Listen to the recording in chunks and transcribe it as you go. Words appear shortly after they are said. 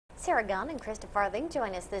Sarah Gunn and Krista Farthing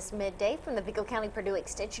join us this midday from the Vigo County Purdue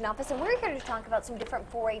Extension Office, and we're here to talk about some different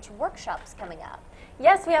 4-H workshops coming up.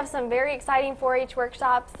 Yes, we have some very exciting 4-H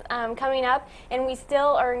workshops coming up, and we still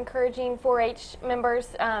are encouraging 4-H members,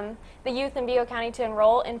 the youth in Vigo County, to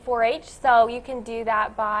enroll in 4-H. So you can do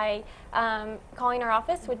that by calling our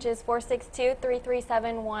office, which is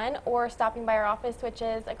 462-3371, or stopping by our office, which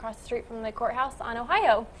is across the street from the courthouse on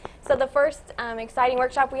Ohio. So the first exciting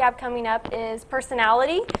workshop we have coming up is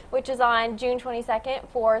Personality, which is on June 22nd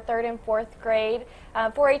for 3rd and 4th grade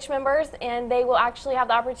 4-H members, and they will actually have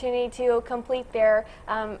the opportunity to complete their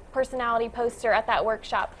personality poster at that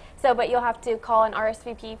workshop. So, but you'll have to call an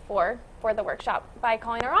RSVP for the workshop by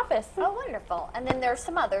calling our office. Oh, wonderful. And then there's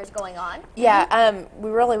some others going on. Yeah,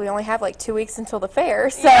 we only have like 2 weeks until the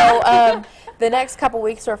fair, so the next couple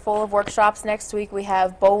weeks are full of workshops. Next week we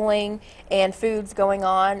have bowling and foods going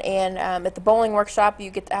on, and at the bowling workshop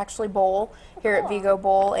you get to actually bowl here at Vigo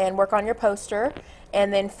Bowl and work on your poster.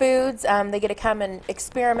 And then foods, they get to come and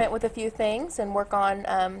experiment with a few things and work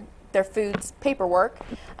on their foods paperwork.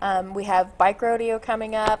 We have bike rodeo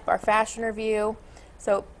coming up, our fashion review.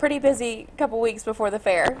 So pretty busy couple weeks before the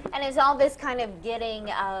fair. And is all this kind of getting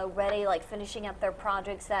ready, like finishing up their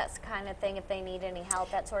projects, that kind of thing, if they need any help,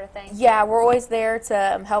 that sort of thing? Yeah, we're always there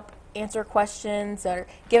to help answer questions or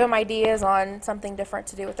give them ideas on something different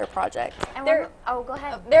to do with their project. And oh, go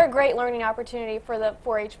ahead. They're a great learning opportunity for the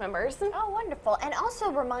 4-H members. Oh, wonderful. And also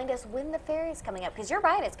remind us when the fair is coming up, because you're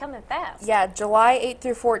right, it's coming fast. Yeah, July 8th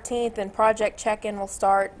through 14th, and project check-in will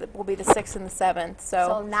start, will be the 6th and the 7th.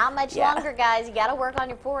 So not much longer, guys. You got to work on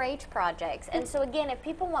your 4-H projects. And so again, if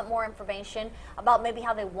people want more information about maybe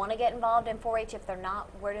how they want to get involved in 4-H, if they're not,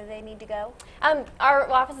 where do they need to go? Our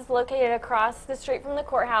office is located across the street from the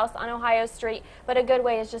courthouse on Ohio Street, but a good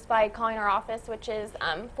way is just by calling our office, which is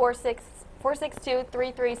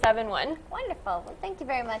 462-3371. Wonderful. Well, thank you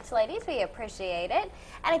very much, ladies. We appreciate it.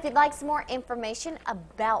 And if you'd like some more information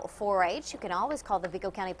about 4-H, you can always call the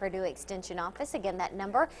Vigo County Purdue Extension Office. Again, that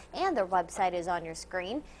number and their website is on your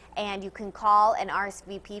screen. And you can call an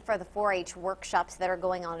RSVP for the 4-H workshops that are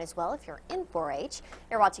going on as well if you're in 4-H.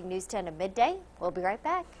 You're watching News 10 at midday. We'll be right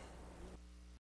back.